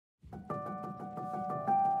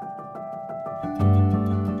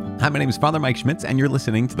Hi, my name is Father Mike Schmitz, and you're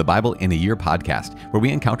listening to the Bible in a Year podcast, where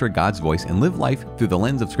we encounter God's voice and live life through the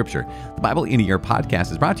lens of Scripture. The Bible in a Year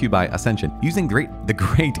podcast is brought to you by Ascension. Using the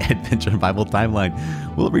Great Adventure Bible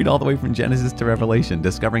Timeline, we'll read all the way from Genesis to Revelation,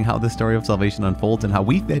 discovering how the story of salvation unfolds and how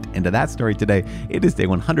we fit into that story today. It is day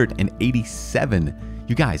 187.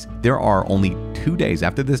 You guys, there are only 2 days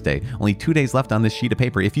after this day, only 2 days left on this sheet of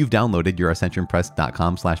paper. If you've downloaded your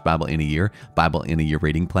ascensionpress.com/Bible in a Year, Bible in a Year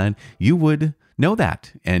reading plan, you would know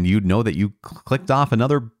that. And you'd know that you clicked off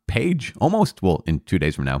another page almost, well, in 2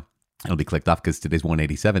 days from now. It'll be clicked off because today's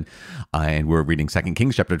 187. And we're reading 2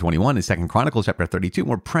 Kings chapter 21 and 2 Chronicles chapter 32. And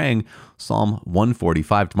we're praying Psalm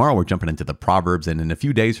 145. Tomorrow we're jumping into the Proverbs. And in a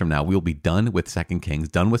few days from now, we'll be done with 2 Kings,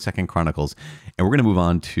 done with 2 Chronicles. And we're going to move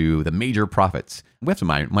on to the major prophets. We have some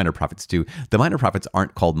minor prophets too. The minor prophets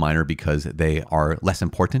aren't called minor because they are less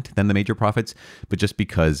important than the major prophets, but just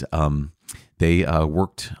because they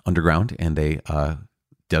worked underground and they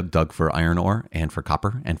dug for iron ore and for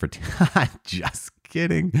copper and for... Just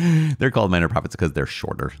kidding. They're called minor prophets because they're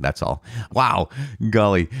shorter. That's all. Wow.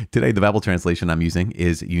 Golly. Today, the Bible translation I'm using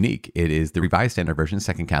is unique. It is the Revised Standard Version,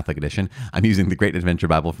 Second Catholic Edition. I'm using the Great Adventure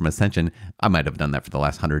Bible from Ascension. I might have done that for the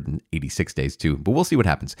last 186 days too, but we'll see what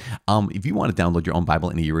happens. If you want to download your own Bible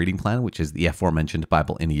in a Year reading plan, which is the aforementioned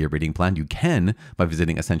Bible in a Year reading plan, you can by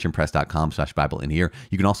visiting ascensionpress.com/Bible in a Year.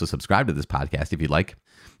 You can also subscribe to this podcast if you'd like.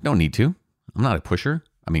 Don't need to. I'm not a pusher.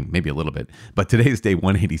 I mean, maybe a little bit. But today is day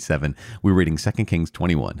 187. We're reading 2 Kings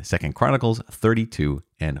 21, 2 Chronicles 32,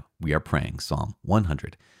 and we are praying Psalm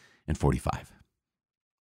 145.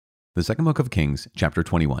 The second book of Kings, chapter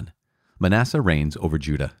 21. Manasseh reigns over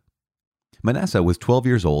Judah. Manasseh was 12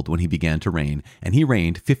 years old when he began to reign, and he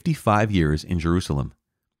reigned 55 years in Jerusalem.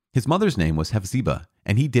 His mother's name was Hephzibah,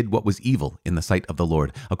 and he did what was evil in the sight of the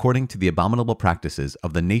Lord, according to the abominable practices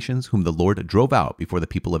of the nations whom the Lord drove out before the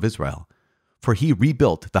people of Israel. For he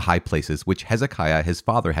rebuilt the high places which Hezekiah his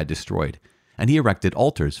father had destroyed, and he erected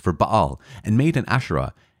altars for Baal, and made an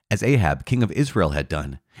Asherah, as Ahab king of Israel had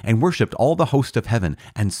done, and worshipped all the host of heaven,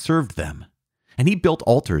 and served them. And he built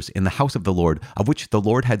altars in the house of the Lord, of which the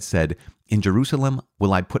Lord had said, In Jerusalem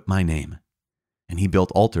will I put my name. And he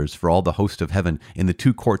built altars for all the host of heaven in the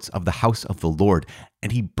 2 courts of the house of the Lord,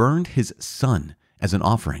 and he burned his son as an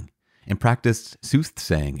offering, and practiced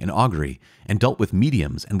soothsaying and augury, and dealt with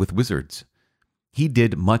mediums and with wizards. He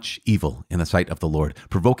did much evil in the sight of the Lord,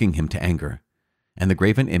 provoking him to anger. And the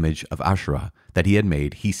graven image of Asherah that he had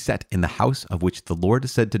made, he set in the house of which the Lord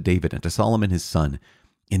said to David and to Solomon his son,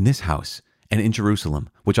 In this house and in Jerusalem,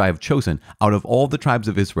 which I have chosen out of all the tribes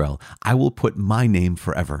of Israel, I will put my name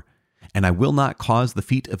forever. And I will not cause the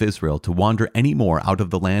feet of Israel to wander any more out of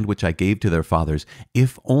the land which I gave to their fathers,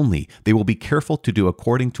 if only they will be careful to do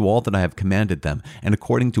according to all that I have commanded them, and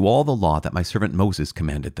according to all the law that my servant Moses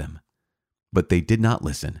commanded them. But they did not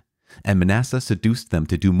listen, and Manasseh seduced them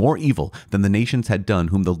to do more evil than the nations had done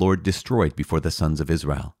whom the Lord destroyed before the sons of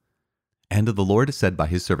Israel. And the Lord said by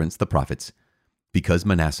his servants the prophets, Because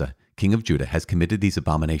Manasseh, king of Judah, has committed these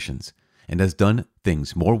abominations, and has done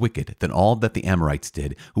things more wicked than all that the Amorites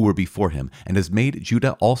did, who were before him, and has made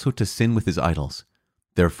Judah also to sin with his idols.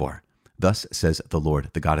 Therefore, thus says the Lord,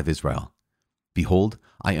 the God of Israel, Behold,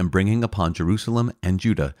 I am bringing upon Jerusalem and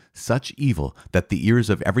Judah such evil that the ears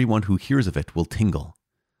of everyone who hears of it will tingle.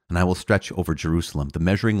 And I will stretch over Jerusalem the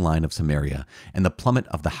measuring line of Samaria, and the plummet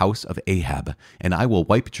of the house of Ahab, and I will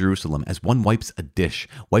wipe Jerusalem as one wipes a dish,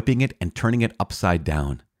 wiping it and turning it upside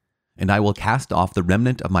down. And I will cast off the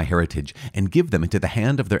remnant of my heritage, and give them into the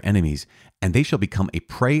hand of their enemies, and they shall become a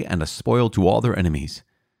prey and a spoil to all their enemies,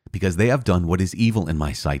 because they have done what is evil in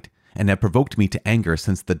my sight, and have provoked me to anger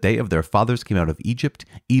since the day of their fathers came out of Egypt,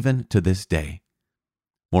 even to this day.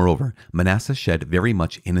 Moreover, Manasseh shed very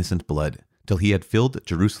much innocent blood, till he had filled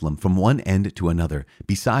Jerusalem from one end to another,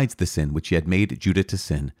 besides the sin which he had made Judah to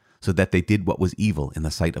sin, so that they did what was evil in the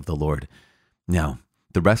sight of the Lord. Now,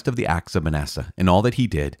 the rest of the acts of Manasseh, and all that he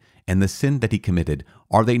did, and the sin that he committed,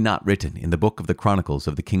 are they not written in the book of the Chronicles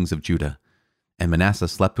of the kings of Judah? And Manasseh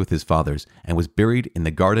slept with his fathers, and was buried in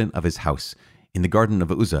the garden of his house, in the garden of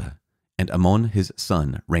Uzzah, and Amon his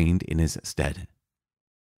son reigned in his stead.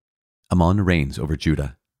 Amon reigns over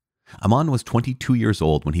Judah. Amon was 22 years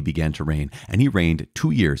old when he began to reign, and he reigned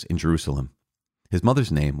 2 years in Jerusalem. His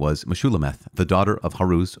mother's name was Meshullemeth, the daughter of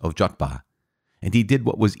Haruz of Jotbah. And he did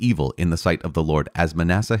what was evil in the sight of the Lord, as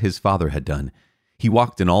Manasseh his father had done. He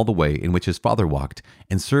walked in all the way in which his father walked,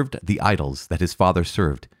 and served the idols that his father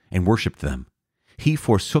served, and worshipped them. He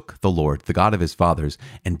forsook the Lord, the God of his fathers,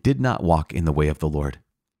 and did not walk in the way of the Lord.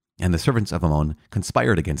 And the servants of Ammon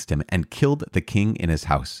conspired against him, and killed the king in his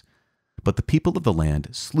house. But the people of the land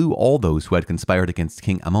slew all those who had conspired against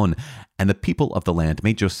King Amon, and the people of the land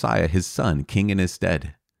made Josiah his son king in his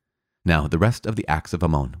stead. Now the rest of the acts of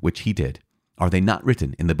Amon, which he did, are they not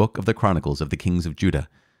written in the book of the Chronicles of the kings of Judah?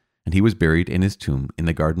 And he was buried in his tomb in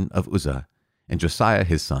the garden of Uzzah, and Josiah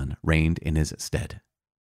his son reigned in his stead.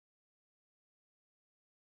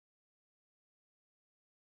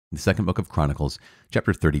 The second book of Chronicles,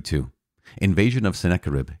 chapter 32. Invasion of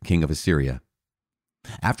Sennacherib, king of Assyria.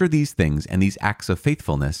 After these things and these acts of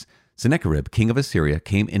faithfulness, Sennacherib, king of Assyria,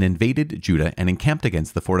 came and invaded Judah and encamped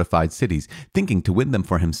against the fortified cities, thinking to win them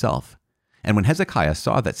for himself. And when Hezekiah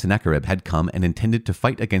saw that Sennacherib had come and intended to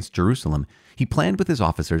fight against Jerusalem, he planned with his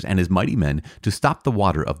officers and his mighty men to stop the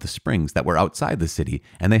water of the springs that were outside the city,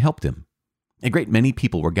 and they helped him. A great many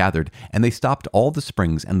people were gathered, and they stopped all the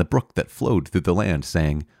springs and the brook that flowed through the land,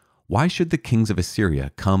 saying, "Why should the kings of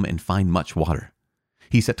Assyria come and find much water?"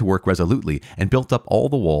 He set to work resolutely and built up all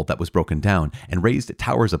the wall that was broken down and raised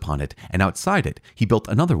towers upon it, and outside it he built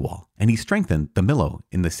another wall, and he strengthened the Millo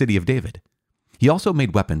in the city of David. He also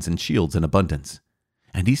made weapons and shields in abundance.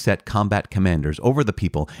 And he set combat commanders over the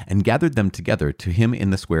people and gathered them together to him in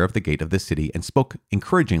the square of the gate of the city and spoke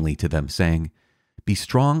encouragingly to them, saying, "Be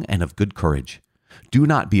strong and of good courage. Do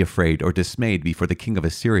not be afraid or dismayed before the king of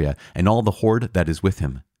Assyria and all the horde that is with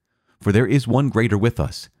him. For there is one greater with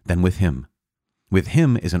us than with him. With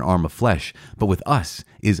him is an arm of flesh, but with us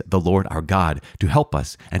is the Lord our God to help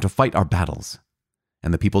us and to fight our battles."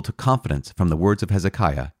 And the people took confidence from the words of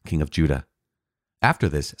Hezekiah, king of Judah. After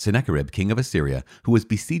this, Sennacherib, king of Assyria, who was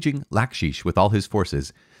besieging Lachish with all his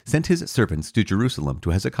forces, sent his servants to Jerusalem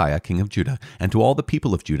to Hezekiah, king of Judah, and to all the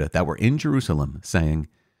people of Judah that were in Jerusalem, saying,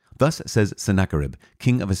 "Thus says Sennacherib,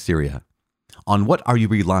 king of Assyria, On what are you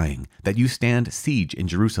relying, that you stand siege in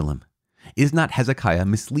Jerusalem? Is not Hezekiah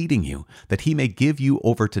misleading you, that he may give you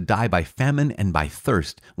over to die by famine and by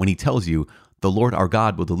thirst, when he tells you, The Lord our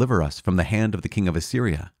God will deliver us from the hand of the king of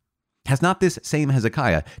Assyria? Has not this same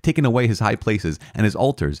Hezekiah taken away his high places and his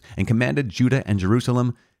altars, and commanded Judah and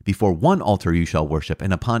Jerusalem, Before one altar you shall worship,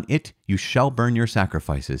 and upon it you shall burn your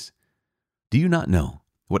sacrifices? Do you not know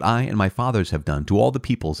what I and my fathers have done to all the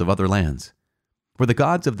peoples of other lands? Were the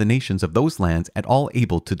gods of the nations of those lands at all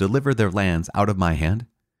able to deliver their lands out of my hand?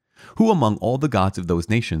 Who among all the gods of those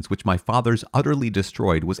nations which my fathers utterly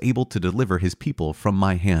destroyed was able to deliver his people from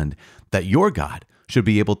my hand, that your God should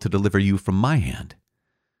be able to deliver you from my hand?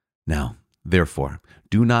 Now, therefore,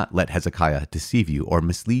 do not let Hezekiah deceive you or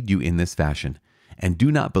mislead you in this fashion, and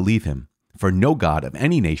do not believe him, for no god of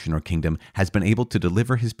any nation or kingdom has been able to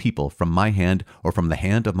deliver his people from my hand or from the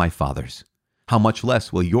hand of my fathers. How much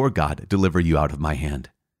less will your God deliver you out of my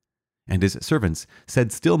hand?" And his servants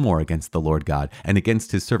said still more against the Lord God and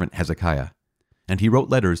against his servant Hezekiah. And he wrote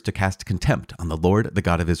letters to cast contempt on the Lord, the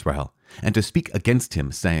God of Israel, and to speak against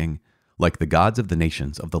him, saying, "Like the gods of the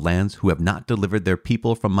nations of the lands who have not delivered their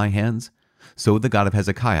people from my hands, so the God of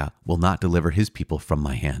Hezekiah will not deliver his people from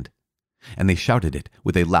my hand." And they shouted it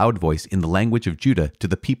with a loud voice in the language of Judah to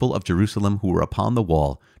the people of Jerusalem who were upon the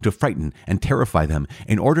wall, to frighten and terrify them,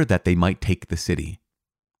 in order that they might take the city.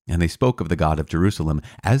 And they spoke of the God of Jerusalem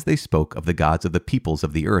as they spoke of the gods of the peoples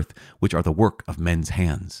of the earth, which are the work of men's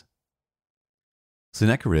hands.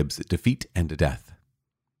 Sennacherib's defeat and death.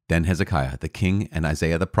 Then Hezekiah the king and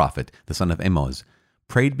Isaiah the prophet, the son of Amoz,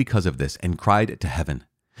 prayed because of this and cried to heaven.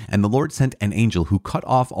 And the Lord sent an angel who cut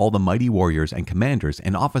off all the mighty warriors and commanders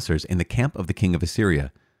and officers in the camp of the king of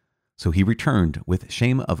Assyria. So he returned with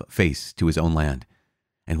shame of face to his own land.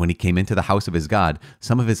 And when he came into the house of his God,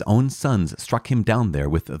 some of his own sons struck him down there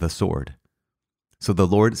with the sword. So the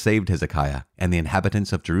Lord saved Hezekiah and the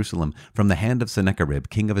inhabitants of Jerusalem from the hand of Sennacherib,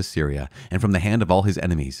 king of Assyria, and from the hand of all his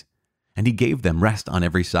enemies. And he gave them rest on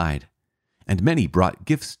every side. And many brought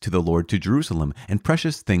gifts to the Lord to Jerusalem, and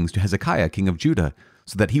precious things to Hezekiah, king of Judah,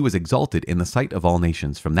 so that he was exalted in the sight of all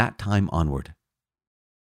nations from that time onward.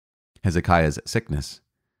 Hezekiah's sickness.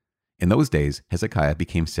 In those days Hezekiah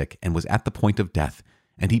became sick and was at the point of death,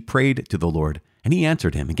 and he prayed to the Lord, and he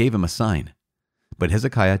answered him and gave him a sign. But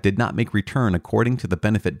Hezekiah did not make return according to the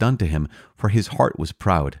benefit done to him, for his heart was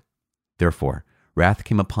proud. Therefore wrath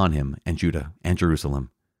came upon him and Judah and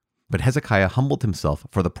Jerusalem. But Hezekiah humbled himself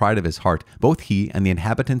for the pride of his heart, both he and the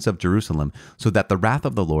inhabitants of Jerusalem, so that the wrath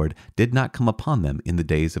of the Lord did not come upon them in the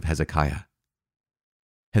days of Hezekiah.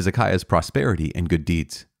 Hezekiah's prosperity and good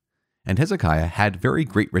deeds. And Hezekiah had very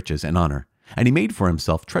great riches and honor, and he made for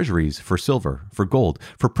himself treasuries for silver, for gold,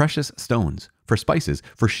 for precious stones, for spices,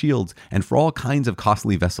 for shields, and for all kinds of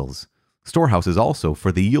costly vessels, storehouses also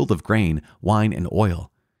for the yield of grain, wine, and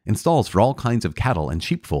oil, and stalls for all kinds of cattle and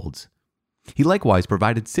sheepfolds. He likewise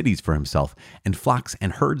provided cities for himself, and flocks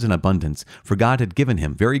and herds in abundance, for God had given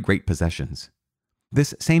him very great possessions.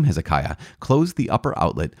 This same Hezekiah closed the upper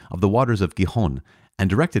outlet of the waters of Gihon, and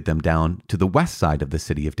directed them down to the west side of the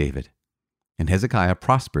city of David. And Hezekiah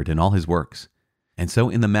prospered in all his works. And so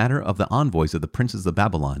in the matter of the envoys of the princes of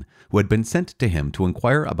Babylon, who had been sent to him to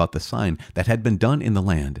inquire about the sign that had been done in the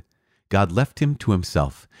land, God left him to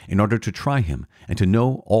himself, in order to try him, and to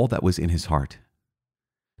know all that was in his heart.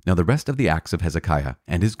 Now the rest of the acts of Hezekiah,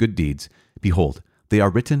 and his good deeds, behold, they are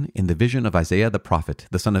written in the vision of Isaiah the prophet,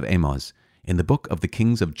 the son of Amoz, in the book of the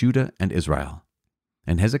kings of Judah and Israel.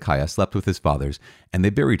 And Hezekiah slept with his fathers, and they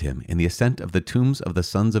buried him in the ascent of the tombs of the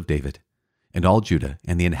sons of David. And all Judah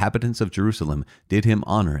and the inhabitants of Jerusalem did him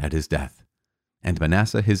honor at his death. And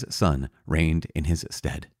Manasseh his son reigned in his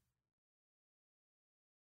stead.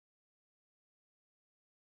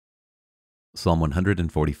 Psalm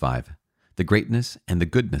 145. The greatness and the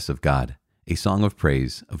goodness of God, a song of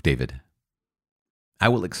praise of David. I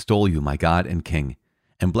will extol you, my God and King,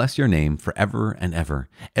 and bless your name forever and ever.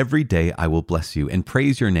 Every day I will bless you and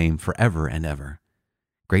praise your name forever and ever.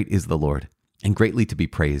 Great is the Lord, and greatly to be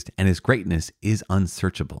praised, and his greatness is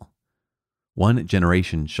unsearchable. One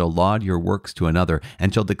generation shall laud your works to another,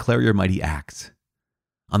 and shall declare your mighty acts.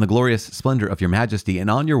 On the glorious splendor of your majesty, and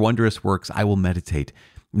on your wondrous works I will meditate.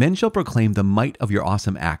 Men shall proclaim the might of your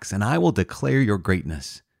awesome acts, and I will declare your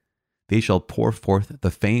greatness. They shall pour forth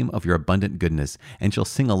the fame of your abundant goodness, and shall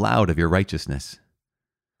sing aloud of your righteousness.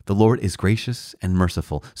 The Lord is gracious and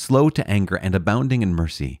merciful, slow to anger, and abounding in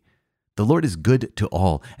mercy. The Lord is good to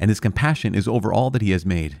all, and his compassion is over all that he has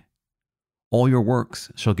made. All your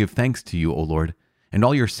works shall give thanks to you, O Lord, and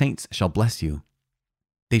all your saints shall bless you.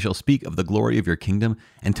 They shall speak of the glory of your kingdom,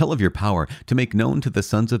 and tell of your power, to make known to the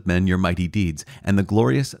sons of men your mighty deeds, and the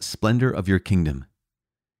glorious splendor of your kingdom.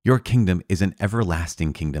 Your kingdom is an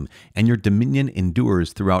everlasting kingdom, and your dominion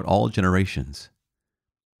endures throughout all generations.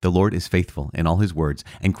 The Lord is faithful in all his words,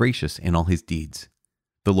 and gracious in all his deeds.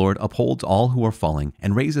 The Lord upholds all who are falling,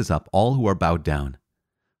 and raises up all who are bowed down.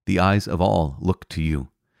 The eyes of all look to you,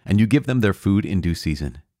 and you give them their food in due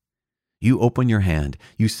season. You open your hand,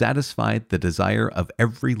 you satisfy the desire of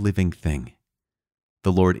every living thing.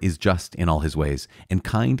 The Lord is just in all his ways, and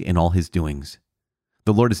kind in all his doings.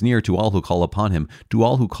 The Lord is near to all who call upon him, to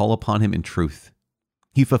all who call upon him in truth.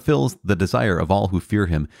 He fulfills the desire of all who fear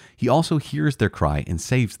him. He also hears their cry and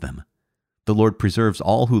saves them. The Lord preserves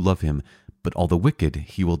all who love him, but all the wicked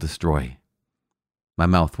he will destroy. My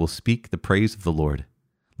mouth will speak the praise of the Lord.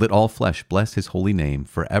 Let all flesh bless his holy name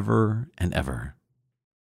forever and ever.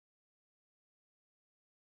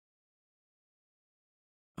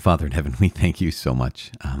 Father in heaven, we thank you so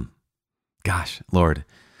much. Lord,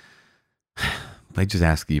 I just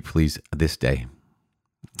ask you, please, this day,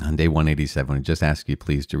 on day 187, I just ask you,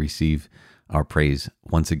 please, to receive our praise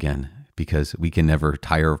once again, because we can never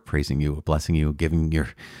tire of praising you, blessing you, giving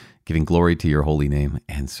glory to your holy name.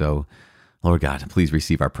 And so, Lord God, please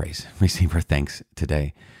receive our praise, receive our thanks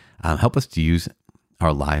today. Help us to use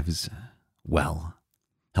our lives well.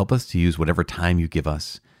 Help us to use whatever time you give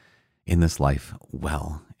us in this life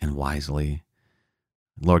well and wisely.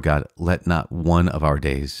 Lord God, let not one of our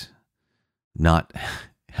days not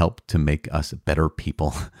help to make us better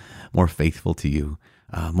people, more faithful to you,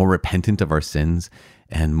 more repentant of our sins,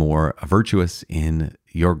 and more virtuous in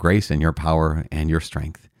your grace and your power and your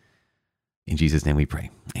strength. In Jesus' name we pray.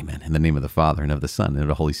 Amen. In the name of the Father, and of the Son, and of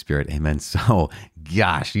the Holy Spirit. Amen. So,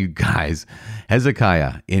 you guys,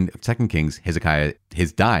 Hezekiah, in 2 Kings, Hezekiah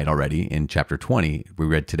has died already in chapter 20. We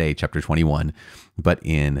read today, chapter 21. But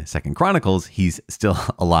in 2 Chronicles, he's still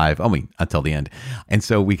alive, until the end. And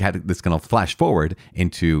so we had this kind of flash forward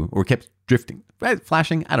into, or kept drifting,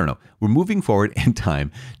 flashing, I don't know. We're moving forward in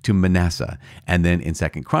time to Manasseh. And then in 2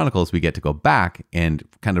 Chronicles, we get to go back and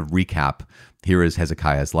kind of recap. Here is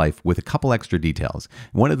Hezekiah's life with a couple extra details.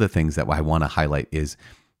 One of the things that I want to highlight is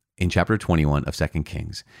in chapter 21 of 2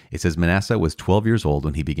 Kings. It says Manasseh was 12 years old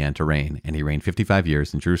when he began to reign, and he reigned 55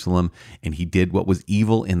 years in Jerusalem, and he did what was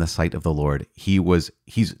evil in the sight of the Lord.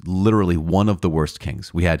 He's literally one of the worst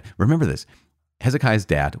kings. Remember this, Hezekiah's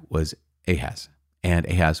dad was Ahaz, and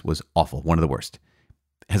Ahaz was awful, one of the worst.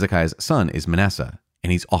 Hezekiah's son is Manasseh,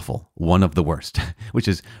 and he's awful, one of the worst, which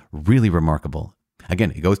is really remarkable.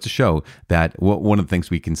 Again, it goes to show that one of the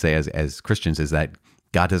things we can say as Christians is that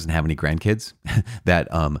God doesn't have any grandkids, that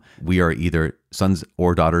we are either sons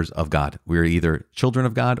or daughters of God. We're either children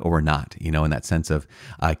of God or we're not, in that sense of,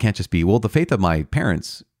 it can't just be, the faith of my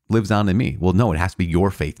parents lives on in me. Well, no, it has to be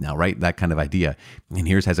your faith now, right? That kind of idea. And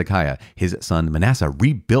here's Hezekiah. His son Manasseh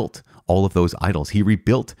rebuilt all of those idols. He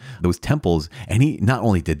rebuilt those temples, and he not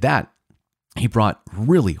only did that, He brought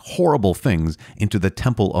really horrible things into the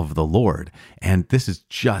temple of the Lord. And this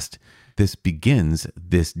begins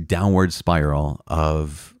this downward spiral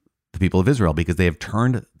of the people of Israel because they have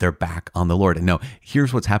turned their back on the Lord. And now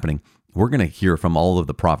here's what's happening. We're going to hear from all of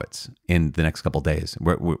the prophets in the next couple of days.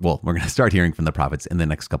 We're going to start hearing from the prophets in the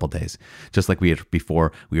next couple of days. Just like we had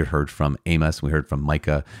before, we had heard from Amos, we heard from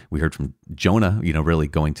Micah, we heard from Jonah, really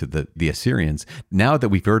going to the Assyrians. Now that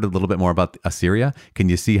we've heard a little bit more about Assyria, can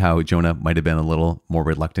you see how Jonah might have been a little more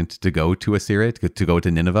reluctant to go to Assyria, to go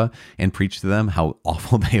to Nineveh and preach to them, how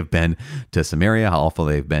awful they have been to Samaria, how awful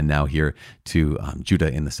they've been now here to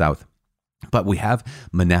Judah in the south. But we have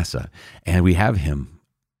Manasseh, and we have him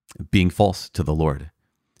being false to the Lord.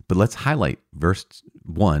 But let's highlight verse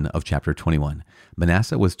 1 of chapter 21.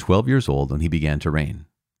 Manasseh was 12 years old when he began to reign.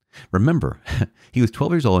 Remember, he was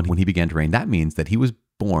 12 years old when he began to reign. That means that he was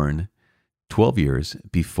born 12 years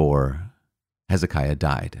before Hezekiah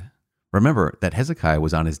died. Remember that Hezekiah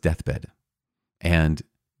was on his deathbed, and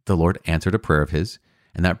the Lord answered a prayer of his,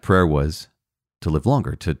 and that prayer was to live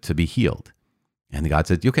longer, to be healed. And God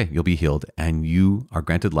said, okay, you'll be healed, and you are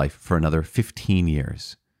granted life for another 15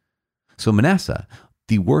 years. So Manasseh,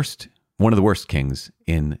 one of the worst kings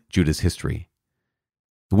in Judah's history,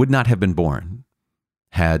 would not have been born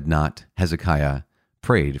had not Hezekiah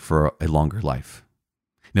prayed for a longer life.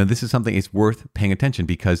 Now, this is something it's worth paying attention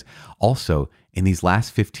because also in these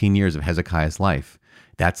last 15 years of Hezekiah's life,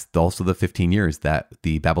 that's also the 15 years that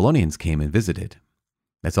the Babylonians came and visited.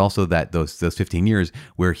 That's also those 15 years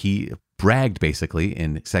where he bragged basically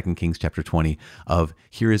in 2 Kings chapter 20 of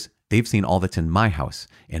they've seen all that's in my house,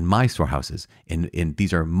 in my storehouses, and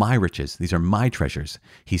these are my riches, these are my treasures.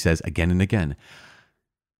 He says again and again.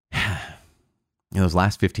 In those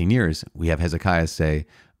last 15 years, we have Hezekiah say,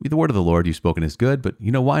 the word of the Lord you've spoken is good, but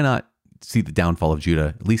why not see the downfall of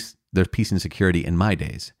Judah? At least there's peace and security in my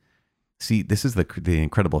days. See, this is the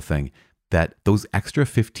incredible thing, that those extra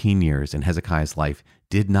 15 years in Hezekiah's life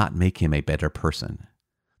did not make him a better person.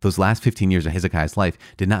 Those last 15 years of Hezekiah's life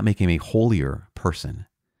did not make him a holier person.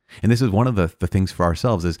 And this is one of the things for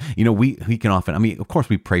ourselves is, we can often, of course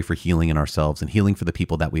we pray for healing in ourselves and healing for the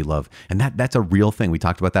people that we love. And that's a real thing. We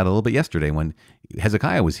talked about that a little bit yesterday when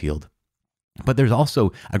Hezekiah was healed. But there's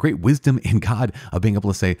also a great wisdom in God of being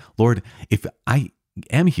able to say, Lord, if I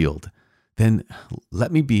am healed, then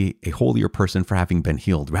let me be a holier person for having been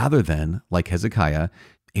healed, rather than, like Hezekiah,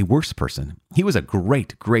 a worse person. He was a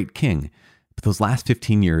great, great king. But those last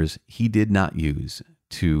 15 years, he did not use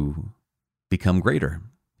to become greater.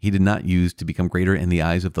 He did not use to become greater in the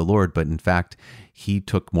eyes of the Lord, but in fact, he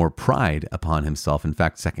took more pride upon himself. In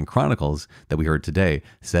fact, 2 Chronicles that we heard today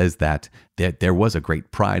says that there was a great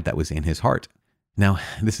pride that was in his heart. Now,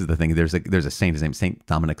 this is the thing. There's a saint, his name Saint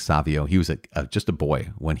Dominic Savio. He was just a boy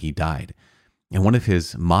when he died. And one of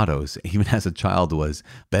his mottos, even as a child, was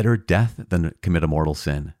better death than commit a mortal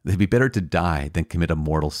sin. It'd be better to die than commit a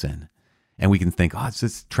mortal sin. And we can think, it's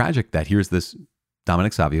just tragic that here's this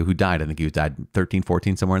Dominic Savio who died. I think he died 13,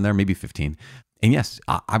 14, somewhere in there, maybe 15. And yes,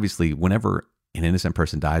 obviously, whenever an innocent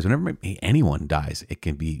person dies, whenever anyone dies, it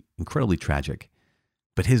can be incredibly tragic.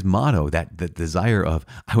 But his motto, that the desire of,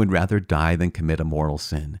 I would rather die than commit a mortal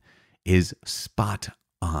sin, is spot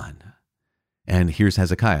on. And here's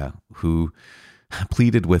Hezekiah, who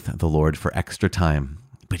pleaded with the Lord for extra time,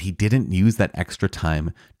 but he didn't use that extra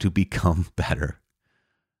time to become better.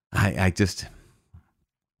 We're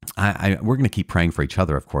going to keep praying for each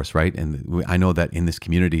other, of course, right? And I know that in this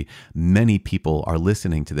community, many people are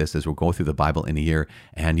listening to this as we're going through the Bible in a year,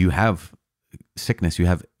 and you have sickness, you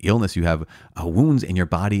have illness, you have wounds in your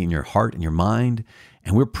body, in your heart, in your mind,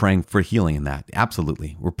 and we're praying for healing in that.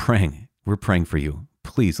 Absolutely. We're praying for you.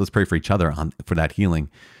 Please, let's pray for each other for that healing.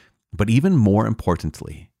 But even more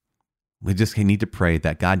importantly, we just need to pray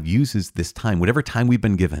that God uses this time, whatever time we've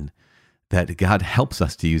been given, that God helps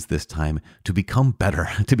us to use this time to become better,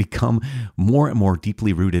 to become more and more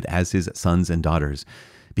deeply rooted as his sons and daughters.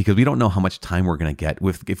 Because we don't know how much time we're going to get.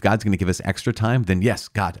 If God's going to give us extra time, then yes,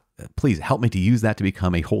 God, please help me to use that to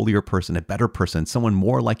become a holier person, a better person, someone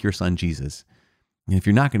more like your son, Jesus. And if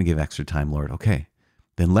you're not going to give extra time, Lord, okay,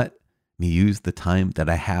 then let me use the time that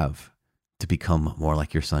I have to become more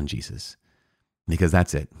like your son, Jesus. Because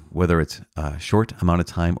that's it. Whether it's a short amount of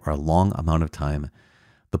time or a long amount of time,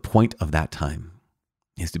 the point of that time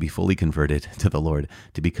is to be fully converted to the Lord,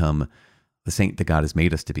 to become the saint that God has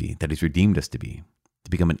made us to be, that he's redeemed us to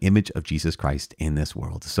become an image of Jesus Christ in this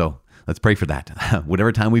world. So let's pray for that.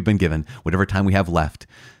 Whatever time we've been given, whatever time we have left,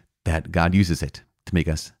 that God uses it to make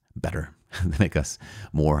us better, to make us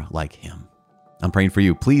more like him. I'm praying for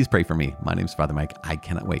you. Please pray for me. My name is Father Mike. I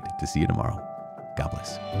cannot wait to see you tomorrow. God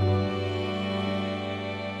bless.